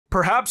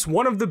Perhaps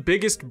one of the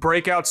biggest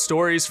breakout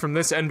stories from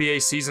this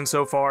NBA season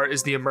so far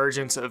is the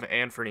emergence of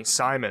Anfernee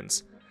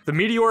Simons. The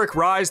meteoric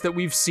rise that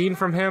we've seen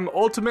from him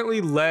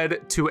ultimately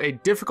led to a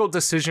difficult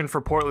decision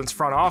for Portland's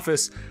front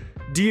office.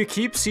 Do you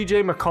keep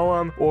CJ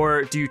McCollum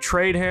or do you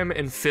trade him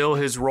and fill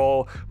his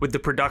role with the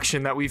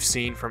production that we've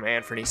seen from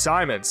Anfernee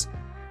Simons?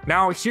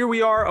 Now, here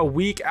we are a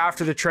week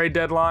after the trade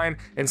deadline,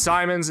 and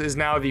Simons is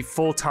now the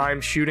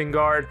full-time shooting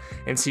guard,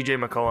 and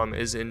CJ McCollum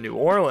is in New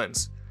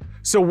Orleans.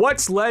 So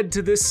what's led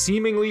to this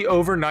seemingly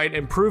overnight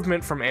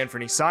improvement from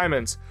Anfernee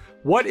Simons?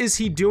 What is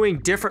he doing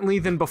differently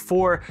than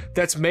before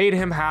that's made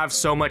him have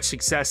so much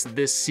success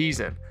this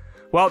season?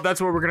 Well, that's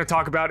what we're going to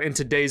talk about in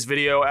today's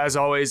video. As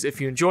always, if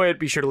you enjoy it,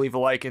 be sure to leave a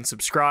like and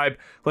subscribe.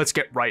 Let's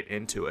get right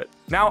into it.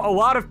 Now, a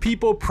lot of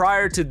people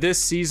prior to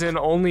this season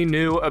only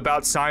knew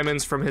about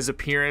Simons from his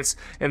appearance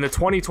in the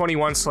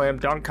 2021 Slam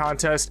Dunk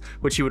Contest,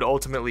 which he would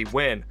ultimately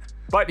win.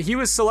 But he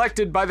was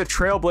selected by the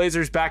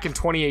Trailblazers back in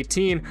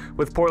 2018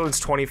 with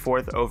Portland's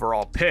 24th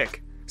overall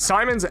pick.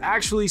 Simons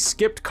actually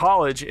skipped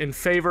college in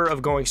favor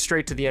of going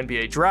straight to the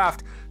NBA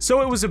draft,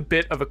 so it was a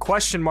bit of a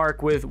question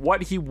mark with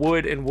what he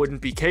would and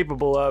wouldn't be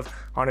capable of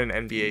on an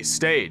NBA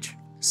stage.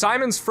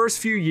 Simons' first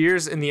few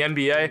years in the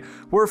NBA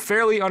were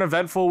fairly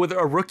uneventful, with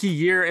a rookie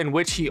year in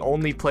which he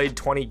only played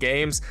 20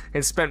 games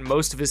and spent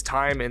most of his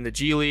time in the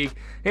G League,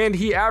 and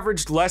he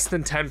averaged less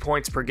than 10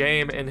 points per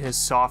game in his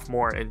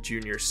sophomore and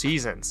junior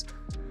seasons.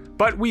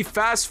 But we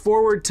fast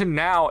forward to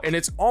now, and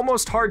it's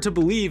almost hard to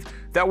believe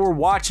that we're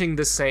watching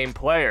the same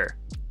player.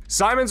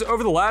 Simons,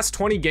 over the last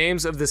 20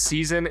 games of the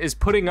season, is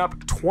putting up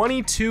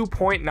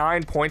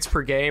 22.9 points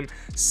per game,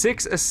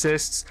 6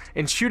 assists,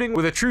 and shooting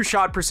with a true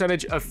shot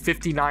percentage of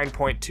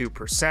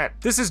 59.2%.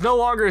 This is no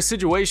longer a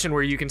situation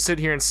where you can sit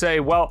here and say,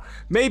 well,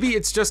 maybe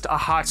it's just a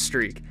hot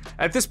streak.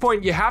 At this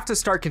point, you have to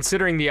start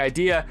considering the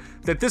idea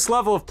that this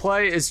level of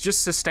play is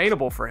just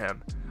sustainable for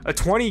him. A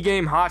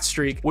 20-game hot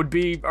streak would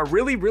be a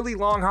really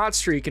long hot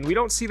streak, and we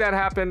don't see that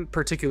happen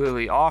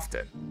particularly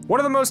often. One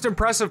of the most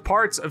impressive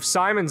parts of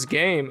Simons'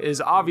 game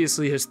is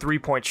obviously his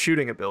three-point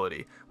shooting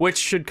ability, which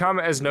should come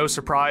as no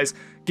surprise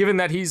given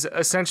that he's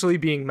essentially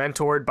being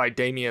mentored by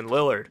Damian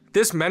Lillard.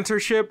 This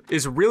mentorship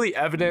is really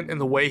evident in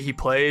the way he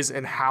plays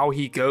and how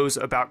he goes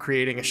about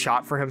creating a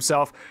shot for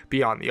himself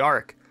beyond the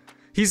arc.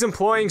 He's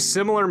employing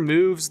similar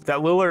moves that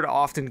Lillard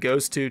often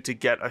goes to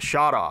get a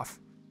shot off.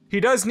 He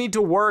does need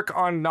to work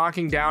on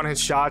knocking down his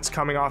shots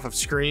coming off of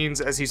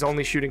screens, as he's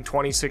only shooting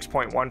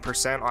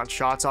 26.1% on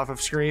shots off of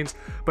screens,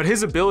 but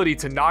his ability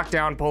to knock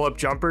down pull-up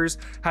jumpers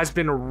has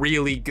been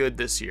really good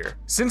this year.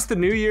 Since the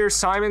new year,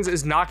 Simons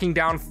is knocking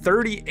down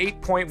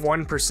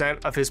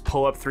 38.1% of his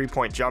pull-up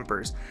three-point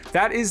jumpers.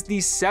 That is the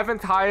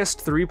 7th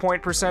highest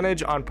three-point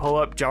percentage on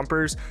pull-up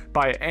jumpers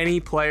by any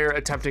player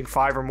attempting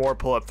 5 or more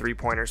pull-up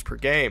three-pointers per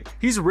game.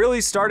 He's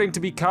really starting to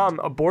become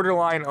a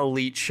borderline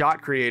elite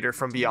shot creator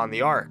from beyond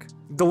the arc.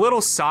 The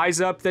little size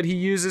up that he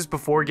uses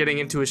before getting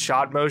into his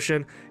shot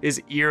motion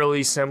is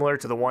eerily similar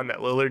to the one that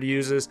Lillard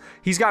uses.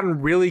 He's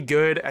gotten really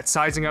good at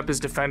sizing up his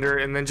defender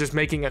and then just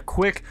making a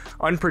quick,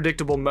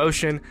 unpredictable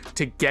motion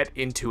to get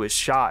into his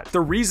shot.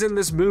 The reason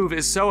this move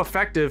is so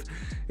effective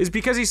is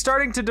because he's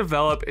starting to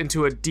develop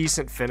into a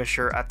decent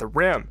finisher at the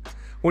rim.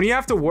 When you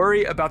have to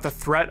worry about the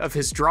threat of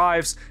his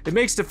drives, it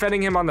makes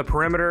defending him on the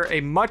perimeter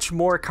a much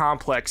more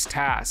complex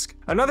task.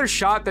 Another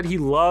shot that he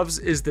loves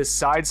is this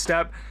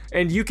sidestep,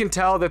 and you can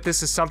tell that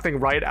this is something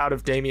right out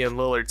of Damian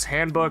Lillard's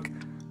handbook.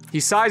 He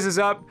sizes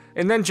up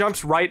and then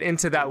jumps right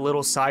into that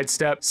little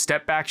sidestep,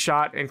 step back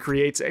shot, and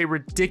creates a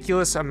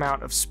ridiculous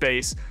amount of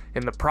space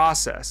in the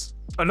process.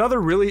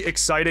 Another really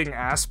exciting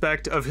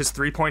aspect of his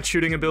three-point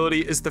shooting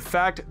ability is the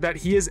fact that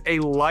he is a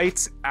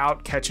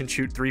lights-out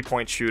catch-and-shoot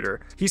three-point shooter.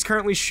 He's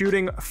currently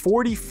shooting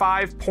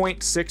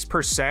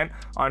 45.6%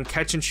 on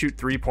catch-and-shoot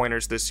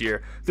three-pointers this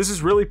year. This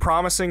is really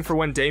promising for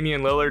when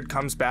Damian Lillard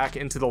comes back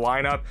into the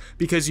lineup,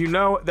 because you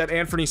know that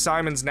Anfernee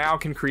Simons now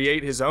can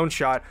create his own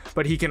shot,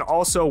 but he can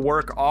also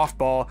work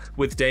off-ball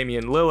with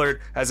Damian Lillard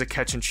as a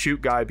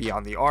catch-and-shoot guy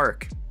beyond the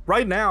arc.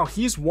 Right now,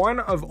 he's one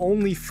of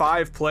only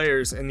 5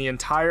 players in the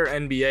entire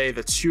NBA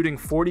that's shooting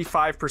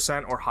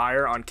 45% or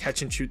higher on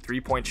catch-and-shoot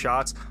three-point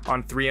shots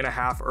on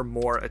 3.5 or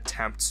more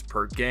attempts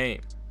per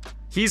game.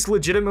 He's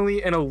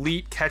legitimately an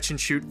elite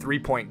catch-and-shoot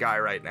three-point guy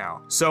right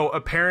now, so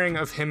a pairing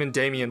of him and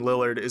Damian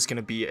Lillard is going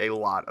to be a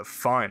lot of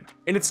fun.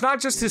 And it's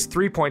not just his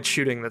three-point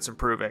shooting that's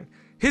improving.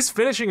 His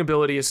finishing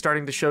ability is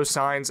starting to show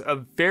signs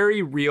of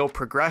very real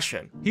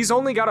progression. He's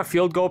only got a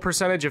field goal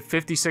percentage of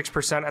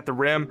 56% at the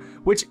rim,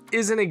 which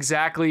isn't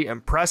exactly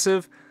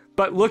impressive,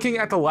 but looking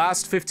at the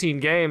last 15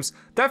 games,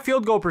 that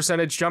field goal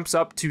percentage jumps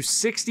up to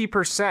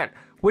 60%,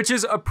 which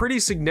is a pretty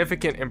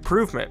significant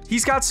improvement.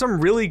 He's got some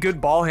really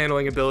good ball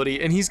handling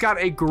ability, and he's got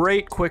a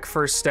great quick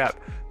first step.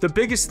 The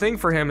biggest thing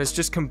for him is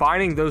just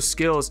combining those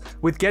skills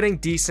with getting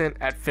decent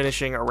at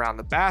finishing around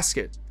the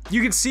basket.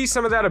 You can see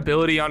some of that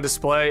ability on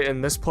display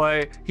in this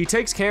play. He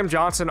takes Cam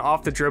Johnson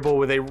off the dribble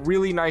with a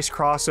really nice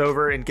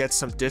crossover and gets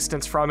some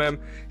distance from him.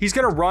 He's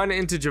going to run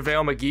into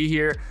JaVale McGee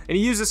here, and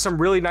he uses some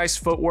really nice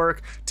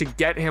footwork to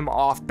get him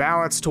off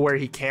balance to where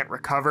he can't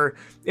recover,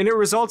 and it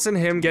results in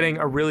him getting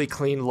a really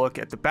clean look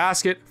at the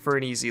basket for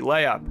an easy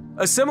layup.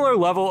 A similar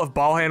level of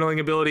ball handling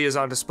ability is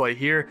on display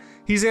here.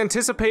 He's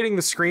anticipating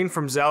the screen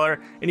from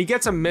Zeller, and he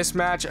gets a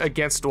mismatch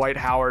against Dwight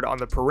Howard on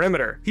the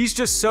perimeter. He's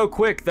just so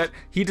quick that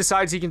he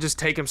decides he can just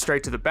take him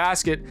straight to the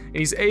basket, and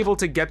he's able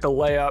to get the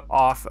layup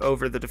off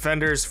over the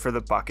defenders for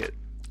the bucket.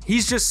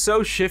 He's just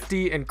so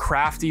shifty and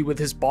crafty with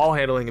his ball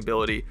handling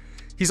ability.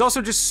 He's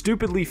also just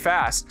stupidly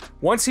fast.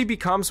 Once he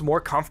becomes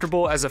more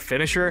comfortable as a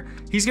finisher,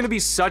 he's going to be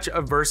such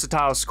a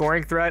versatile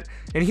scoring threat,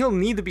 and he'll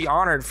need to be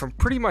honored from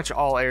pretty much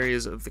all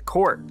areas of the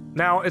court.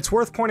 Now, it's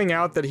worth pointing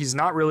out that he's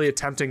not really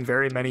attempting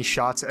very many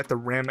shots at the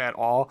rim at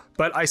all,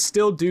 but I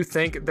still do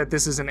think that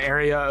this is an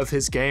area of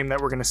his game that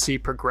we're going to see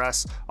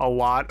progress a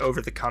lot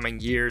over the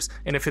coming years,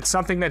 and if it's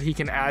something that he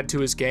can add to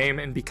his game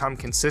and become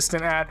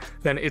consistent at,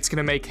 then it's going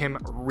to make him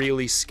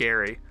really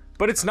scary.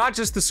 But it's not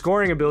just the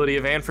scoring ability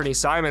of Anfernee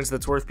Simons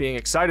that's worth being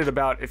excited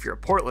about if you're a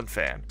Portland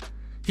fan.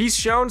 He's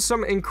shown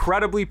some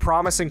incredibly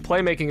promising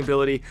playmaking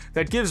ability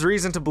that gives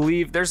reason to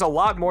believe there's a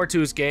lot more to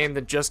his game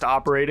than just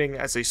operating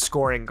as a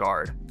scoring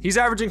guard. He's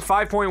averaging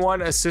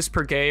 5.1 assists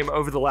per game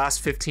over the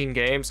last 15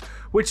 games,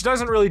 which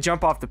doesn't really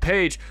jump off the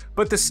page,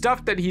 but the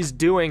stuff that he's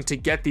doing to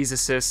get these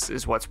assists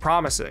is what's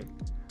promising.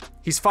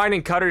 He's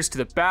finding cutters to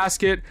the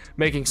basket,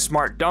 making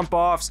smart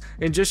dump-offs,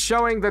 and just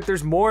showing that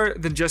there's more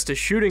than just a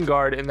shooting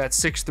guard in that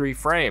 6'3"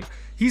 frame.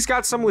 He's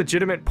got some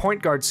legitimate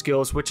point guard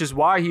skills, which is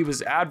why he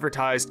was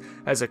advertised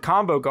as a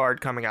combo guard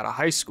coming out of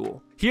high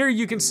school. Here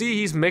you can see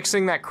he's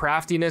mixing that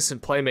craftiness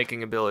and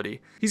playmaking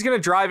ability. He's going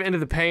to drive into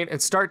the paint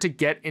and start to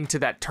get into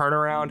that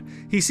turnaround.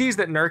 He sees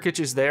that Nurkic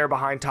is there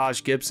behind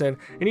Taj Gibson,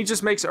 and he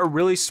just makes a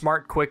really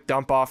smart, quick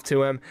dump-off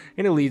to him,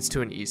 and it leads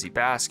to an easy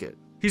basket.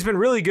 He's been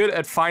really good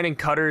at finding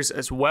cutters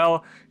as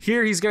well.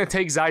 Here he's going to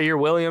take Zaire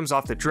Williams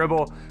off the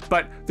dribble,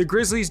 but the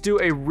Grizzlies do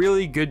a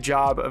really good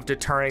job of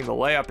deterring the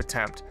layup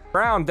attempt.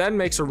 Brown then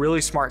makes a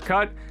really smart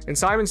cut, and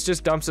Simons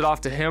just dumps it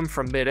off to him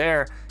from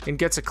midair and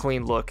gets a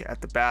clean look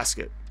at the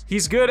basket.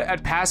 He's good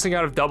at passing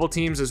out of double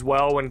teams as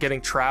well when getting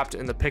trapped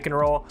in the pick and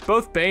roll.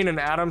 Both Bane and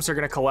Adams are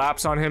going to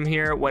collapse on him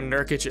here when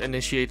Nurkic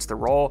initiates the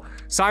roll.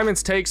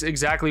 Simons takes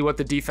exactly what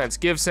the defense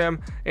gives him,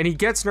 and he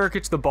gets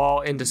Nurkic the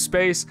ball into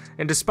space,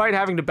 and despite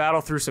having to battle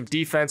through some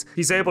defense,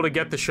 he's able to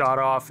get the shot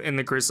off, and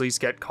the Grizzlies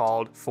get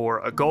called for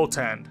a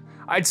goaltend.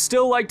 I'd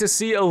still like to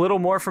see a little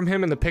more from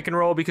him in the pick and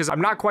roll because I'm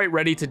not quite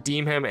ready to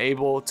deem him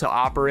able to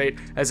operate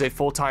as a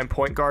full-time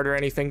point guard or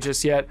anything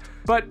just yet,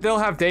 but they'll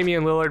have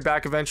Damian Lillard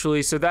back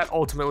eventually, so that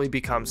ultimately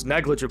becomes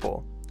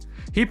negligible.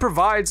 He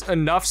provides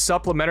enough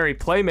supplementary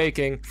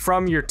playmaking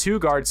from your two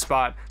guard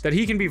spot that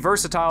he can be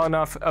versatile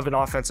enough of an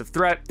offensive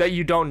threat that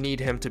you don't need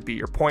him to be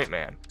your point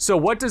man. So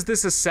what does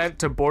this ascent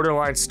to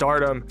borderline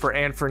stardom for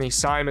Anfernee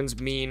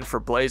Simons mean for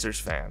Blazers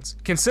fans?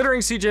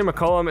 Considering CJ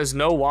McCollum is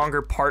no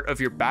longer part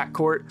of your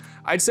backcourt,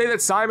 I'd say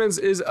that Simons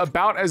is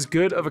about as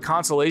good of a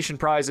consolation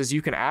prize as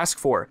you can ask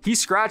for. He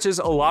scratches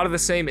a lot of the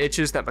same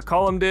itches that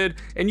McCollum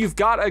did, and you've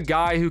got a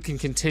guy who can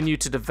continue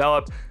to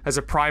develop as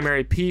a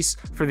primary piece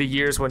for the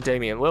years when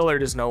Damian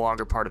Lillard is no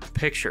longer part of the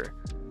picture.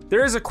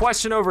 There is a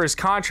question over his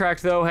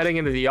contract though heading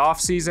into the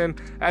offseason,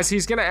 as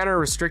he's going to enter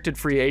restricted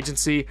free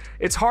agency.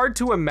 It's hard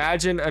to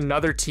imagine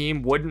another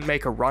team wouldn't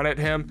make a run at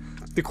him.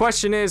 The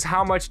question is,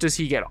 how much does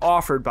he get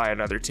offered by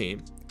another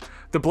team?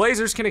 The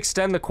Blazers can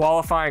extend the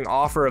qualifying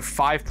offer of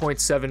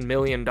 $5.7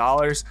 million,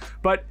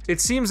 but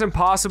it seems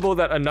impossible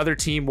that another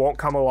team won't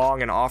come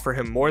along and offer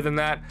him more than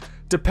that.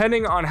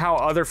 Depending on how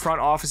other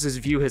front offices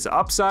view his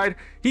upside,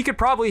 he could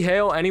probably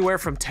hail anywhere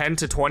from 10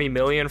 to 20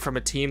 million from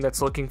a team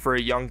that's looking for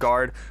a young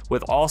guard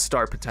with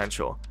all-star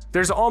potential.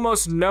 There's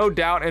almost no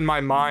doubt in my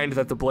mind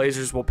that the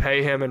Blazers will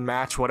pay him and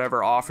match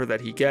whatever offer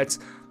that he gets,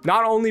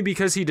 not only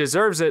because he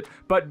deserves it,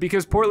 but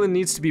because Portland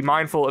needs to be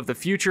mindful of the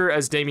future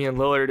as Damian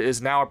Lillard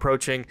is now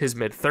approaching his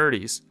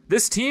mid-30s.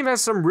 This team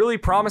has some really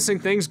promising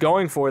things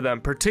going for them,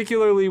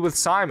 particularly with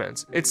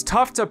Simons. It's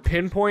tough to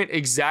pinpoint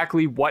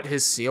exactly what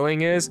his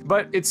ceiling is,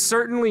 but it's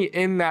certainly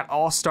in that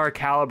all-star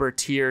caliber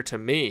tier to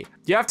me.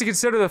 You have to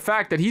consider the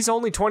fact that he's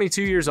only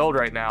 22 years old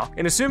right now,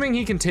 and assuming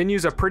he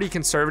continues a pretty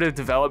conservative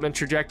development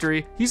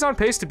trajectory, he's on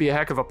pace to be a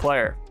heck of a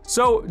player.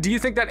 So, do you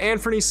think that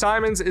Anfernee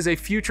Simons is a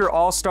future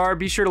all-star?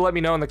 Be sure to let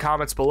me know in the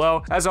comments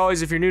below. As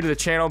always, if you're new to the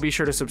channel, be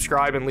sure to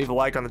subscribe and leave a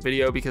like on the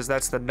video because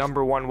that's the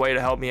 #1 way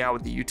to help me out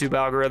with the YouTube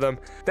algorithm.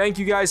 Thank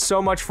you guys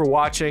so much for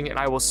watching, and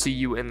I will see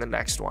you in the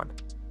next one.